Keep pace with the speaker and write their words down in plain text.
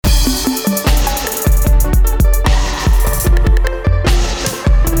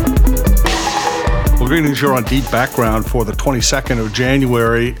Greetings. You're on Deep Background for the 22nd of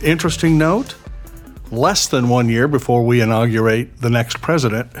January. Interesting note, less than 1 year before we inaugurate the next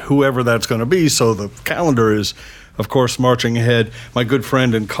president, whoever that's going to be. So the calendar is, of course, marching ahead. My good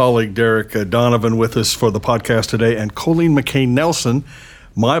friend and colleague, Derek Donovan, with us for the podcast today, and Colleen McCain Nelson,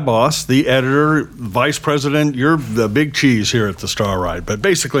 my boss, the editor, vice president. You're the big cheese here at the Star Ride, but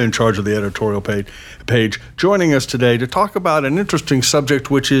basically in charge of the editorial page, joining us today to talk about an interesting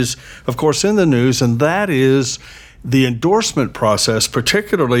subject, which is, of course, in the news, and that is the endorsement process,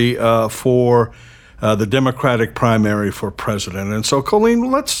 particularly for the Democratic primary for president. And so,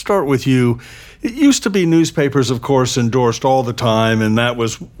 Colleen, let's start with you. It used to be newspapers, of course, endorsed all the time, and that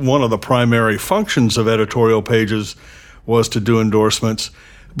was one of the primary functions of editorial pages, was to do endorsements.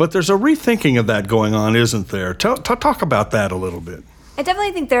 But there's a rethinking of that going on, isn't there? Talk about that a little bit. I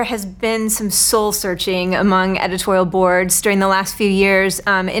definitely think there has been some soul searching among editorial boards during the last few years,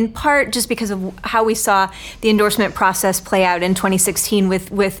 in part just because of how we saw the endorsement process play out in 2016 with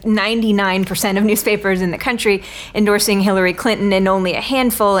 99% of newspapers in the country endorsing Hillary Clinton and only a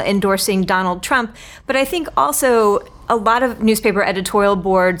handful endorsing Donald Trump. But I think also a lot of newspaper editorial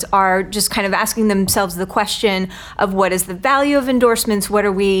boards are just kind of asking themselves the question of what is the value of endorsements,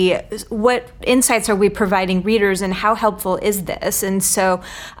 what insights are we providing readers, and how helpful is this? And so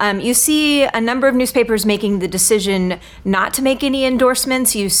you see a number of newspapers making the decision not to make any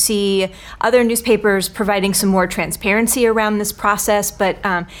endorsements. You see other newspapers providing some more transparency around this process, but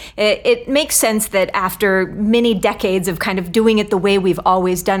it makes sense that after many decades of kind of doing it the way we've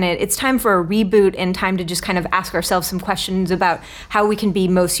always done it, it's time for a reboot and time to just kind of ask ourselves some questions about how we can be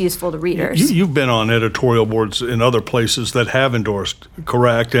most useful to readers. You've been on editorial boards in other places that have endorsed,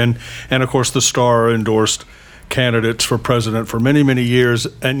 correct? And of course, the Star endorsed candidates for president for many, many years,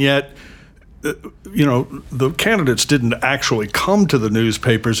 and yet the candidates didn't actually come to the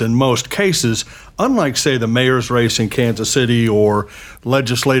newspapers in most cases, unlike, say, the mayor's race in Kansas City or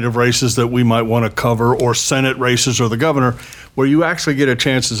legislative races that we might want to cover, or Senate races or the governor, where you actually get a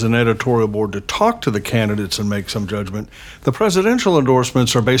chance as an editorial board to talk to the candidates and make some judgment. The presidential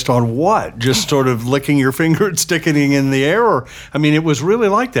endorsements are based on what? Just sort of licking your finger and sticking it in the air? Or, I mean, it was really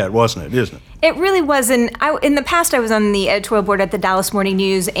like that, wasn't it? Isn't it? It really was. And in the past, I was on the editorial board at the Dallas Morning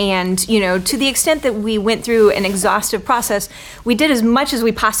News. And, to the extent that we went through an exhaustive process, we did as much as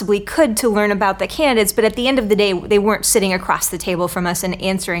we possibly could to learn about the candidates. But at the end of the day, they weren't sitting across the table from us and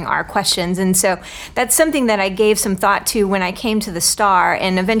answering our questions. And so that's something that I gave some thought to when I came to the Star,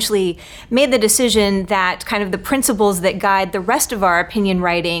 and eventually made the decision that kind of the principles that guide the rest of our opinion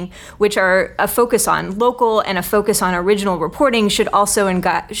writing, which are a focus on local and a focus on original reporting, should also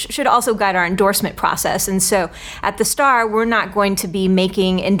guide our endorsement process. And so at the Star, we're not going to be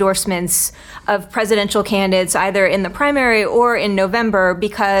making endorsements of presidential candidates either in the primary or in November,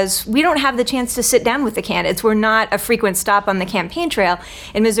 because we don't have the chance to sit down with the candidates. We're not a frequent stop on the campaign trail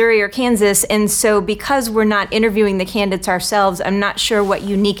in Missouri or Kansas. And so because we're not interviewing the candidates ourselves, I'm not sure what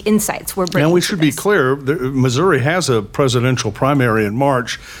unique insights we're bringing. And we should be clear, Missouri has a presidential primary in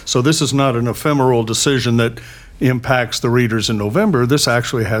March, so this is not an ephemeral decision that impacts the readers in November. This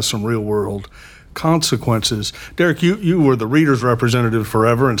actually has some real-world consequences. Derek, you were the reader's representative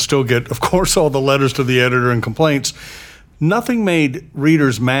forever and still get, of course, all the letters to the editor and complaints. Nothing made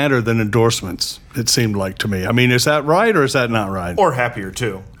readers madder than endorsements, it seemed like to me. I mean, is that right or is that not right? Or happier,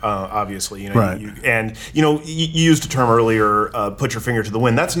 too, obviously. Right. You used a term earlier, put your finger to the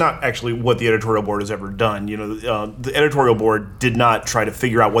wind. That's not actually what the editorial board has ever done. The editorial board did not try to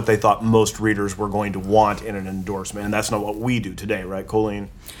figure out what they thought most readers were going to want in an endorsement, and that's not what we do today, right, Colleen?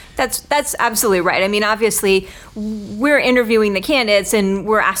 That's absolutely right. I mean, obviously, we're interviewing the candidates and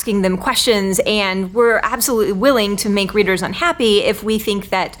we're asking them questions, and we're absolutely willing to make readers unhappy if we think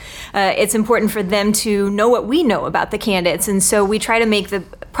that it's important for them to know what we know about the candidates. And so we try to make the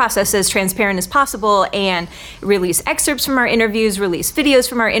process as transparent as possible and release excerpts from our interviews, release videos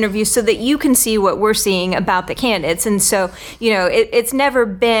from our interviews, so that you can see what we're seeing about the candidates. And so, it's never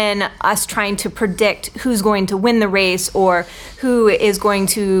been us trying to predict who's going to win the race or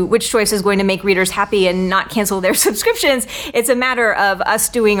which choice is going to make readers happy and not cancel their subscriptions. It's a matter of us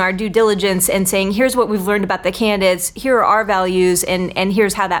doing our due diligence and saying, here's what we've learned about the candidates, here are our values, and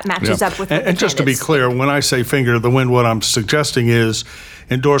here's how that matches up with what and just to be clear, when I say finger to the wind, what I'm suggesting is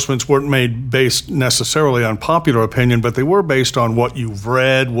endorsements weren't made based necessarily on popular opinion, but they were based on what you've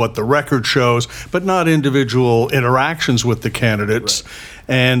read, what the record shows, but not individual interactions with the candidates. Right.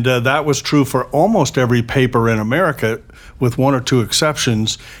 And that was true for almost every paper in America, with one or two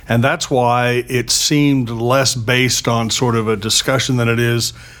exceptions. And that's why it seemed less based on sort of a discussion than it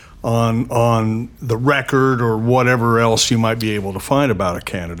is on the record or whatever else you might be able to find about a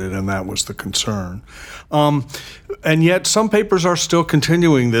candidate, and that was the concern. And yet some papers are still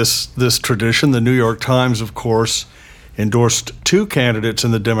continuing this tradition. The New York Times, of course, endorsed 2 candidates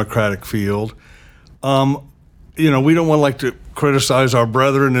in the Democratic field. We don't want to criticize our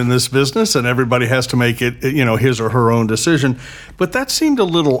brethren in this business, and everybody has to make it, his or her own decision. But that seemed a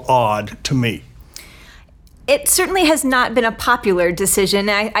little odd to me. It certainly has not been a popular decision.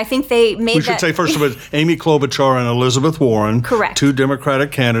 I think they made that. We should say, first of all, Amy Klobuchar and Elizabeth Warren, correct, 2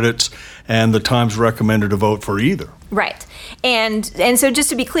 Democratic candidates, and the Times recommended a vote for either. Right. And so just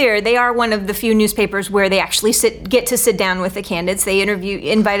to be clear, they are one of the few newspapers where they actually get to sit down with the candidates. They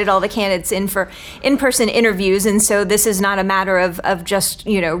invited all the candidates in for in-person interviews. And so this is not a matter of just,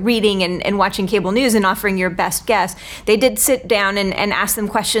 reading and watching cable news and offering your best guess. They did sit down and ask them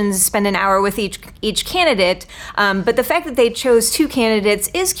questions, spend an hour with each candidate. But the fact that they chose 2 candidates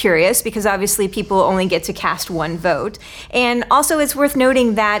is curious because obviously people only get to cast 1 vote. And also it's worth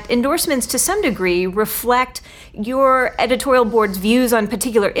noting that endorsements to some degree reflect your editorial board's views on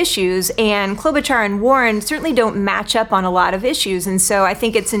particular issues, and Klobuchar and Warren certainly don't match up on a lot of issues. And so I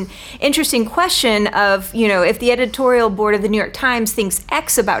think it's an interesting question of, if the editorial board of the New York Times thinks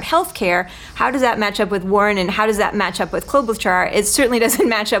X about healthcare, how does that match up with Warren and how does that match up with Klobuchar? It certainly doesn't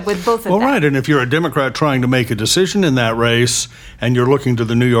match up with both of them. Well, right, and if you're a Democrat trying to make a decision in that race and you're looking to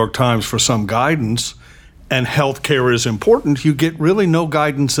the New York Times for some guidance, and healthcare is important, you get really no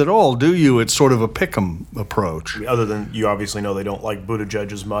guidance at all, do you? It's sort of a pick-em approach. Other than you obviously know they don't like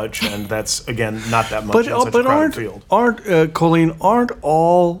Buttigieg as much, and that's, again, not that much in such a crowded field. Colleen, aren't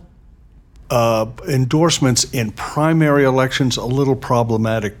all endorsements in primary elections a little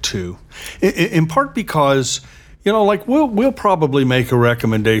problematic too? In part because, we'll probably make a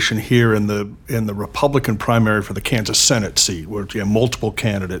recommendation here in the Republican primary for the Kansas Senate seat, where you have multiple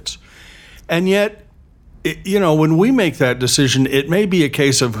candidates, and yet, when we make that decision, it may be a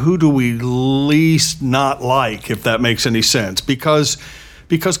case of who do we least not like, if that makes any sense, because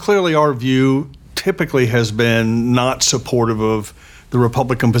clearly our view typically has been not supportive of the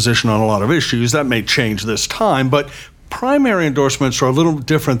Republican position on a lot of issues. That may change this time, but primary endorsements are a little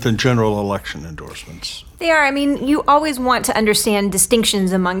different than general election endorsements. They are. I mean, you always want to understand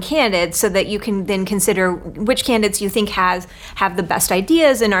distinctions among candidates so that you can then consider which candidates you think have the best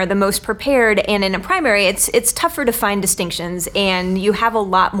ideas and are the most prepared. And in a primary, it's tougher to find distinctions, and you have a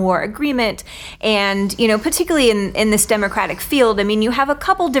lot more agreement. And, particularly in this Democratic field, I mean, you have a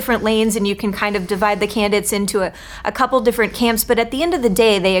couple different lanes and you can kind of divide the candidates into a couple different camps. But at the end of the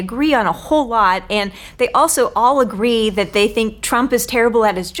day, they agree on a whole lot. And they also all agree that they think Trump is terrible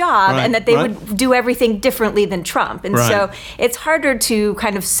at his job, and that they would do everything differently than Trump. And so it's harder to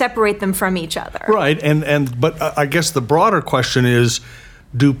kind of separate them from each other. Right. But I guess the broader question is,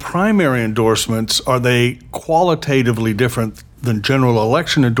 do primary endorsements, are they qualitatively different than general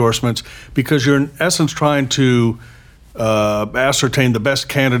election endorsements? Because you're in essence trying to ascertain the best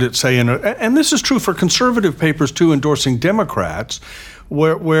candidate, say, and this is true for conservative papers too, endorsing Democrats,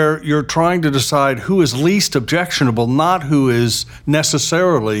 where you're trying to decide who is least objectionable, not who is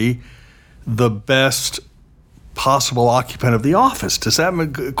necessarily the best possible occupant of the office. Does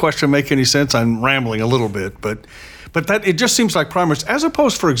that question make any sense? I'm rambling a little bit, but that it just seems like primaries, as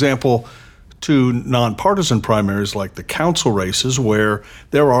opposed, for example, to nonpartisan primaries like the council races, where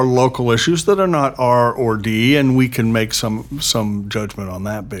there are local issues that are not R or D, and we can make some judgment on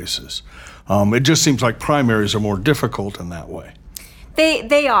that basis. It just seems like primaries are more difficult in that way.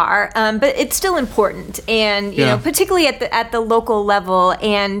 They are, but it's still important, and particularly at the local level.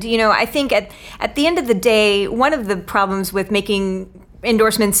 And I think at the end of the day, one of the problems with making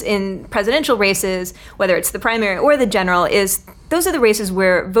endorsements in presidential races, whether it's the primary or the general, is those are the races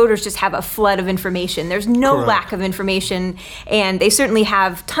where voters just have a flood of information. There's no lack of information, and they certainly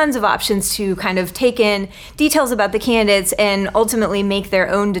have tons of options to kind of take in details about the candidates and ultimately make their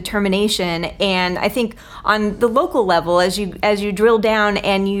own determination. And I think on the local level, as you drill down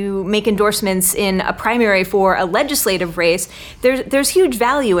and you make endorsements in a primary for a legislative race, there's huge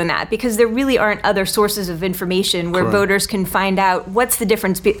value in that, because there really aren't other sources of information where voters can find out what's the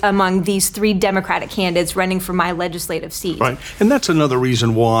difference among these 3 Democratic candidates running for my legislative seat. Right. And that's another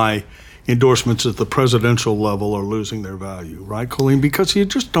reason why endorsements at the presidential level are losing their value, right, Colleen? Because you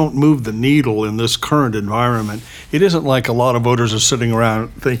just don't move the needle in this current environment. It isn't like a lot of voters are sitting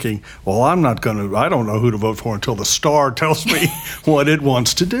around thinking, well, I don't know who to vote for until the Star tells me what it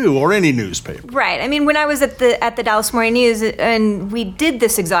wants to do, or any newspaper. Right. I mean, when I was at the Dallas Morning News and we did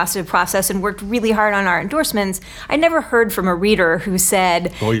this exhaustive process and worked really hard on our endorsements, I never heard from a reader who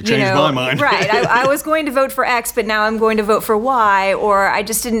said, well, you changed my mind. Right. I was going to vote for X, but now I'm going to vote for Y, or I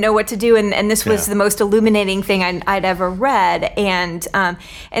just didn't know what to do. And this was the most illuminating thing I'd ever read.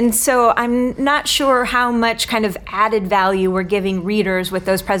 And so I'm not sure how much kind of added value we're giving readers with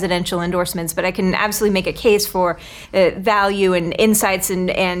those presidential endorsements, but I can absolutely make a case for value and insights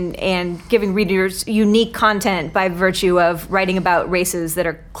and giving readers unique content by virtue of writing about races that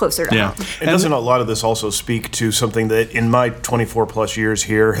are closer to home. And doesn't a lot of this also speak to something that in my 24 plus years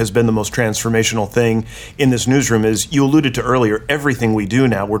here has been the most transformational thing in this newsroom is, you alluded to earlier, everything we do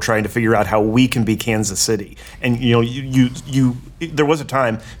now, we're trying to figure out how we can be Kansas City. And there was a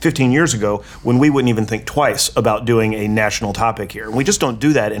time 15 years ago when we wouldn't even think twice about doing a national topic here. And we just don't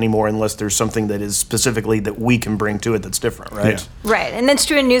do that anymore unless there's something that is specifically that we can bring to it that's different, right? Yeah. Right. And that's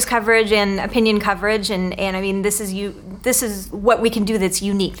true in news coverage and opinion coverage. And I mean, this is what we can do that's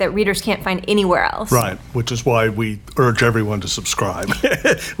unique, that readers can't find anywhere else. Right, which is why we urge everyone to subscribe,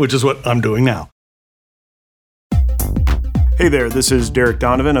 which is what I'm doing now. Hey there, this is Derek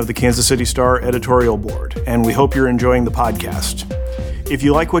Donovan of the Kansas City Star editorial board, and we hope you're enjoying the podcast. If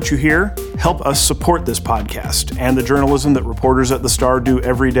you like what you hear, help us support this podcast and the journalism that reporters at the Star do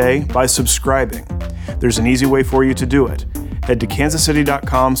every day by subscribing. There's an easy way for you to do it. Head to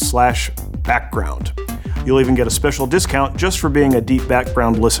kansascity.com/background. You'll even get a special discount just for being a deep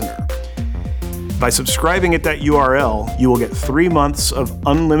background listener. By subscribing at that URL, you will get 3 months of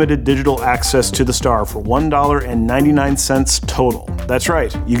unlimited digital access to the Star for $1.99 total. That's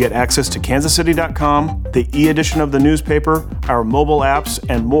right, you get access to kansascity.com, the e-edition of the newspaper, our mobile apps,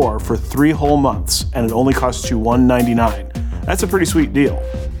 and more for 3 whole months, and it only costs you $1.99. That's a pretty sweet deal.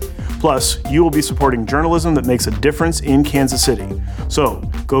 Plus, you will be supporting journalism that makes a difference in Kansas City. So,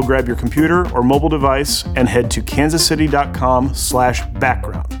 go grab your computer or mobile device and head to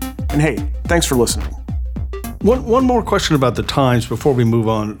kansascity.com/background. And hey, thanks for listening. One more question about the Times before we move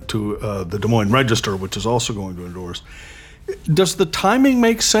on to the Des Moines Register, which is also going to endorse. Does the timing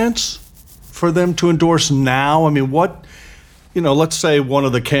make sense for them to endorse now? I mean, let's say one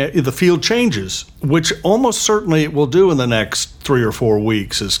of the field changes, which almost certainly it will do in the next 3 or 4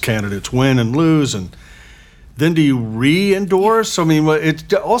 weeks as candidates win and lose, and then do you re-endorse? I mean,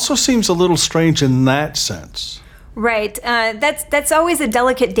 it also seems a little strange in that sense. Right. That's always a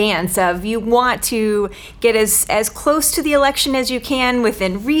delicate dance of you want to get as close to the election as you can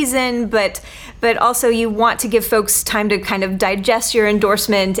within reason, but also you want to give folks time to kind of digest your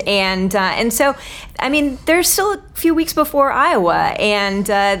endorsement, and so I mean there's still a few weeks before Iowa, and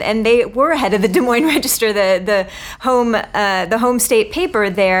they were ahead of the Des Moines Register, the home state paper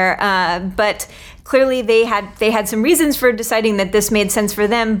there, but clearly they had some reasons for deciding that this made sense for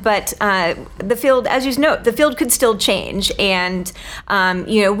them, but the field, as you note, the field could still change, and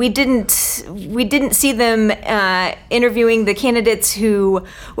we didn't see them interviewing the candidates who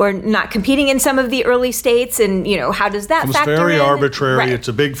were not competing in some of the early states, and how does that factor in? It's very arbitrary. Right. It's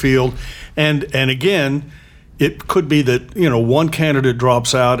a big field, and again, it could be that one candidate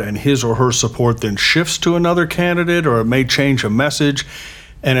drops out and his or her support then shifts to another candidate, or it may change a message.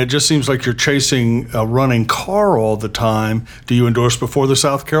 And it just seems like you're chasing a running car all the time. Do you endorse before the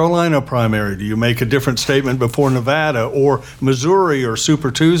South Carolina primary? Do you make a different statement before Nevada or Missouri or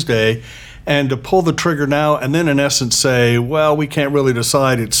Super Tuesday? And to pull the trigger now and then in essence say, well, we can't really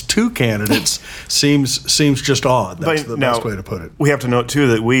decide, it's 2 candidates, seems just odd. That's the best way to put it. We have to note, too,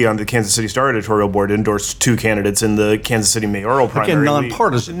 that we on the Kansas City Star editorial board endorsed 2 candidates in the Kansas City mayoral primary. Again,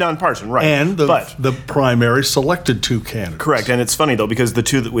 nonpartisan. Nonpartisan, right. And the primary selected 2 candidates. Correct. And it's funny, though, because the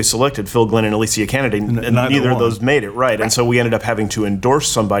 2 that we selected, Phil Glenn and Alicia Kennedy, neither of those made it, right. And so we ended up having to endorse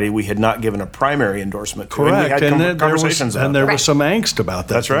somebody we had not given a primary endorsement to. Correct. And we had conversations about it. And there was some angst about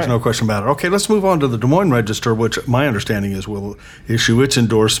that. That's right. There's no question about it. Okay, let's move on to the Des Moines Register, which my understanding is will issue its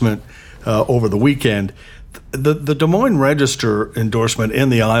endorsement over the weekend. The Des Moines Register endorsement in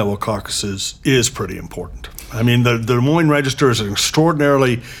the Iowa caucuses is pretty important. I mean, the Des Moines Register is an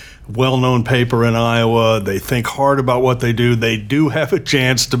extraordinarily well-known paper in Iowa. They think hard about what they do. They do have a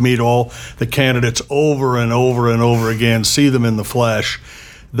chance to meet all the candidates over and over and over again, see them in the flesh.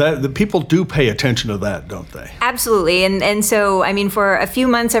 that the people do pay attention to that, don't they? Absolutely. And so, I mean, for a few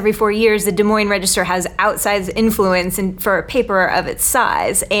months every 4 years, the Des Moines Register has outsized influence for a paper of its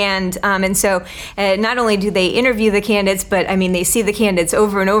size. And so not only do they interview the candidates, but I mean, they see the candidates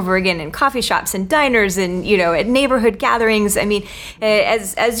over and over again in coffee shops and diners and, at neighborhood gatherings. I mean,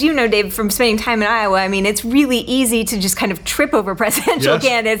 as you know, Dave, from spending time in Iowa, I mean, it's really easy to just kind of trip over presidential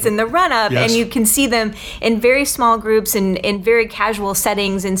candidates in the run-up. And you can see them in very small groups and in very casual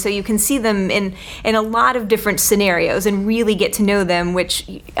settings. And so you can see them in a lot of different scenarios and really get to know them, which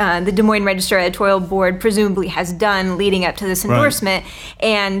the Des Moines Register editorial board presumably has done leading up to this endorsement. Right.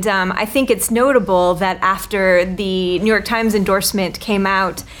 And I think it's notable that after the New York Times endorsement came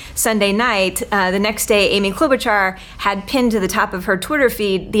out Sunday night, the next day Amy Klobuchar had pinned to the top of her Twitter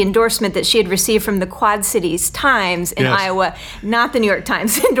feed the endorsement that she had received from the Quad Cities Times in Iowa, not the New York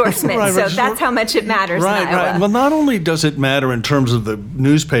Times endorsement. Right, so that's how much it matters in Iowa. Right. Well, not only does it matter in terms of the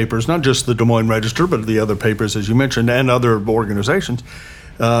newspapers, not just the Des Moines Register, but the other papers, as you mentioned, and other organizations,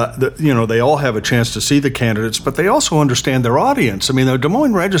 they all have a chance to see the candidates, but they also understand their audience. I mean, the Des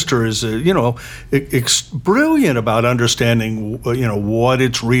Moines Register is, brilliant about understanding, what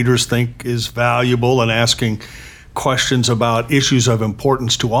its readers think is valuable and asking questions about issues of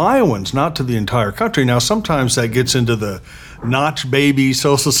importance to Iowans, not to the entire country. Now, sometimes that gets into the notch baby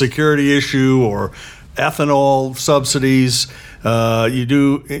Social Security issue or ethanol subsidies.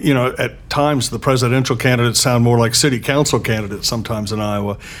 At times the presidential candidates sound more like city council candidates sometimes in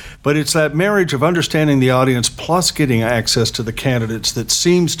Iowa. But it's that marriage of understanding the audience plus getting access to the candidates that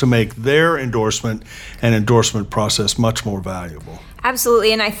seems to make their endorsement and endorsement process much more valuable.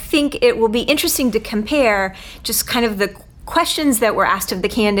 Absolutely. And I think it will be interesting to compare just kind of the questions that were asked of the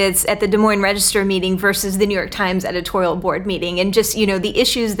candidates at the Des Moines Register meeting versus the New York Times editorial board meeting, and just, the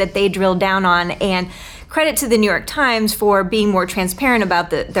issues that they drilled down on. And credit to the New York Times for being more transparent about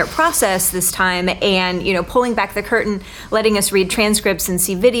their process this time and, pulling back the curtain, letting us read transcripts and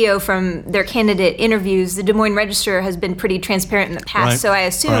see video from their candidate interviews. The Des Moines Register has been pretty transparent in the past, so I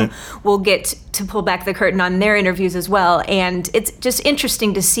assume we'll get to pull back the curtain on their interviews as well. And it's just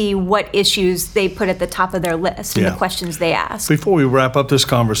interesting to see what issues they put at the top of their list and the questions they ask. Before we wrap up this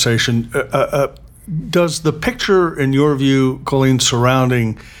conversation, does the picture, in your view, Colleen,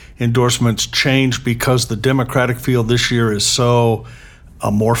 surrounding endorsements change because the Democratic field this year is so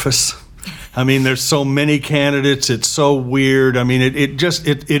amorphous? I mean, there's so many candidates. It's so weird. I mean, it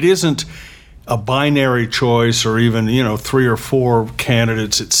isn't a binary choice or even, 3 or 4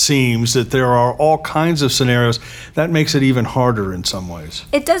 candidates. It seems that there are all kinds of scenarios. That makes it even harder in some ways.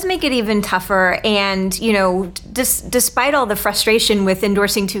 It does make it even tougher. And, despite all the frustration with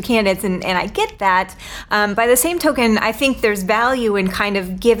endorsing 2 candidates, and I get that, by the same token, I think there's value in kind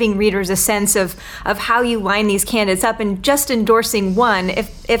of giving readers a sense of how you line these candidates up, and just endorsing one.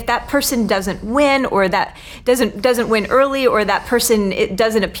 If that person doesn't win, or that doesn't win early, or that person it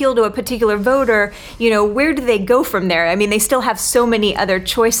doesn't appeal to a particular voter, where do they go from there? I mean, they still have so many other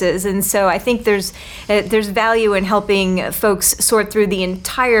choices. And so I think there's value in helping folks sort through the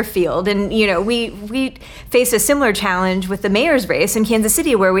entire field. And, we faced a similar challenge with the mayor's race in Kansas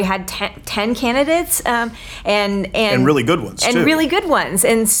City, where we had 10 candidates and really good ones, and too. really good ones.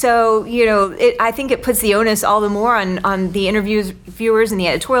 And so, I think it puts the onus all the more on the interviewers and the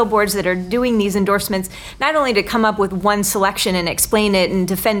editorial boards that are doing these endorsements, not only to come up with one selection and explain it and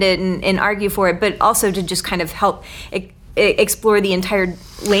defend it and argue for it, but also to just kind of help explore the entire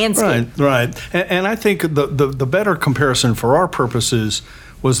landscape. Right. And I think the better comparison for our purposes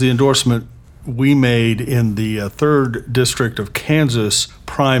was the endorsement we made in the 3rd District of Kansas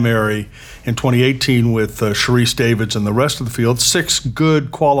primary in 2018 with Sharice Davids and the rest of the field, 6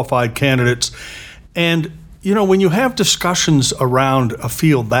 good qualified candidates. And, when you have discussions around a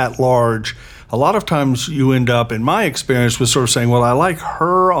field that large, a lot of times you end up, in my experience, with sort of saying, well, I like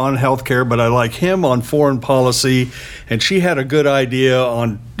her on healthcare, but I like him on foreign policy, and she had a good idea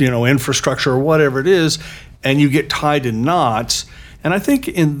on, infrastructure or whatever it is, and you get tied in knots. And I think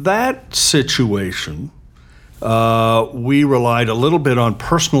in that situation, we relied a little bit on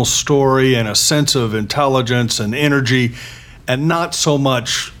personal story and a sense of intelligence and energy, and not so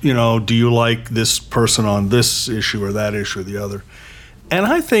much, do you like this person on this issue or that issue or the other. And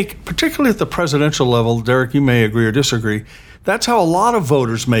I think, particularly at the presidential level, Derek, you may agree or disagree, that's how a lot of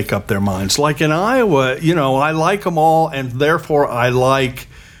voters make up their minds. Like in Iowa, I like them all, and therefore I like,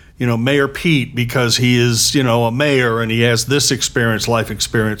 Mayor Pete because he is, a mayor and he has this experience, life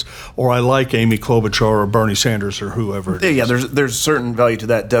experience, or I like Amy Klobuchar or Bernie Sanders or whoever it is. Yeah, there's certain value to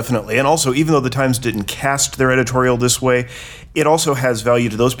that, definitely. And also, even though the Times didn't cast their editorial this way, it also has value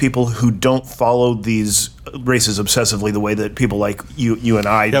to those people who don't follow these races obsessively the way that people like you and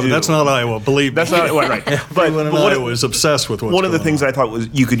I do. Yeah, but that's not Iowa, believe me. That's not right. But Everyone in Iowa is obsessed with what's one of the going things on. I thought was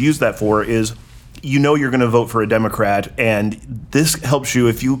you could use that for is you're going to vote for a Democrat, and this helps you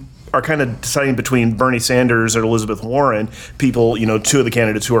if you are kind of deciding between Bernie Sanders and Elizabeth Warren, people, two of the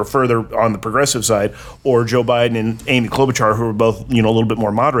candidates who are further on the progressive side, or Joe Biden and Amy Klobuchar, who are both, a little bit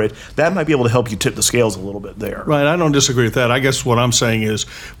more moderate. That might be able to help you tip the scales a little bit there. Right, I don't disagree with that. I guess what I'm saying is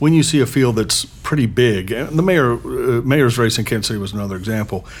when you see a field that's pretty big, and the mayor's race in Kansas City was another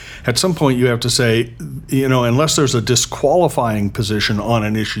example, at some point you have to say, unless there's a disqualifying position on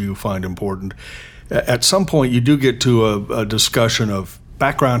an issue you find important, at some point you do get to a discussion of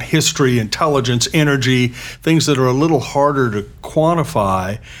background history, intelligence, energy, things that are a little harder to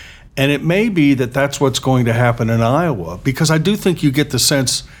quantify. And it may be that that's what's going to happen in Iowa, because I do think you get the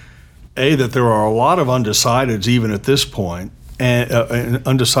sense, A, that there are a lot of undecideds even at this point, and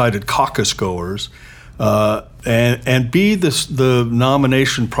undecided caucus goers, and B, the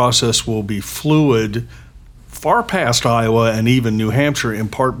nomination process will be fluid far past Iowa and even New Hampshire, in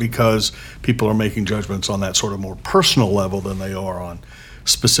part because people are making judgments on that sort of more personal level than they are on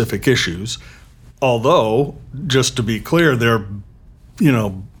specific issues. Although, just to be clear, they're,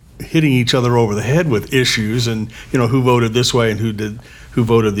 hitting each other over the head with issues and, who voted this way and who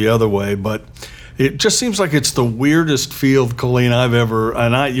voted the other way. But it just seems like it's the weirdest field, Colleen, I've ever,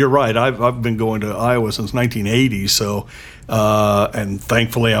 and you're right, I've been going to Iowa since 1980, so, and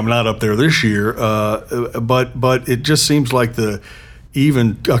thankfully I'm not up there this year, but it just seems like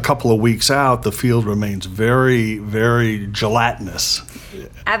even a couple of weeks out, the field remains very, very gelatinous.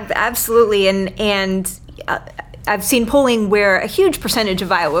 Absolutely, and I've seen polling where a huge percentage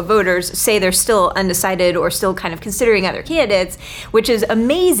of Iowa voters say they're still undecided or still kind of considering other candidates, which is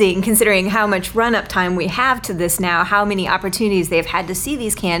amazing considering how much run-up time we have to this now, how many opportunities they've had to see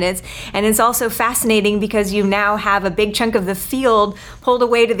these candidates. And it's also fascinating because you now have a big chunk of the field pulled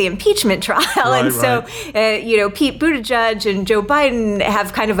away to the impeachment trial. Right, and so, Pete Buttigieg and Joe Biden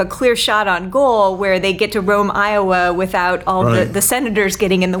have kind of a clear shot on goal where they get to roam Iowa without all the senators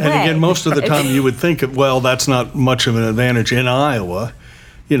getting in the way. And again, most of the time you would think, that's not much of an advantage in Iowa.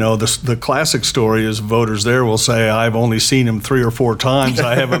 The classic story is voters there will say, I've only seen him 3 or 4 times.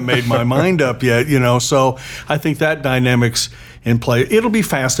 I haven't made my mind up yet, So I think that dynamic's in play. It'll be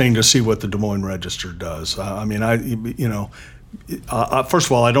fascinating to see what the Des Moines Register does. First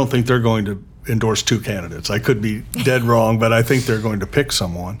of all, I don't think they're going to endorse 2 candidates. I could be dead wrong, but I think they're going to pick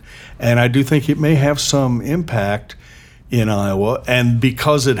someone. And I do think it may have some impact in Iowa, and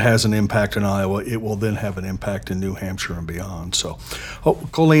because it has an impact in Iowa, it will then have an impact in New Hampshire and beyond. So,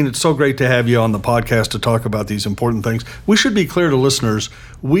 Colleen, it's so great to have you on the podcast to talk about these important things. We should be clear to listeners,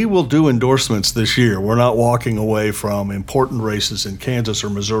 we will do endorsements this year. We're not walking away from important races in Kansas or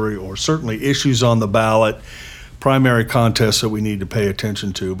Missouri, or certainly issues on the ballot, primary contests that we need to pay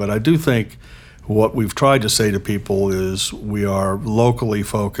attention to. But I do think what we've tried to say to people is we are locally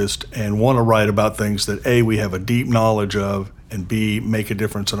focused and want to write about things that A, we have a deep knowledge of, and B, make a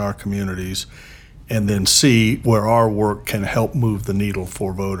difference in our communities, and then C, where our work can help move the needle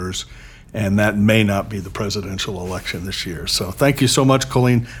for voters. And that may not be the presidential election this year. So thank you so much,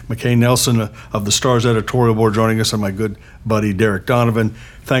 Colleen McKay-Nelson of the Star's editorial board, joining us, and my good buddy, Derek Donovan.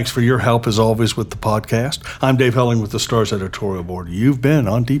 Thanks for your help, as always, with the podcast. I'm Dave Helling with the Star's editorial board. You've been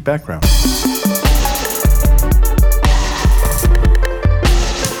on Deep Background.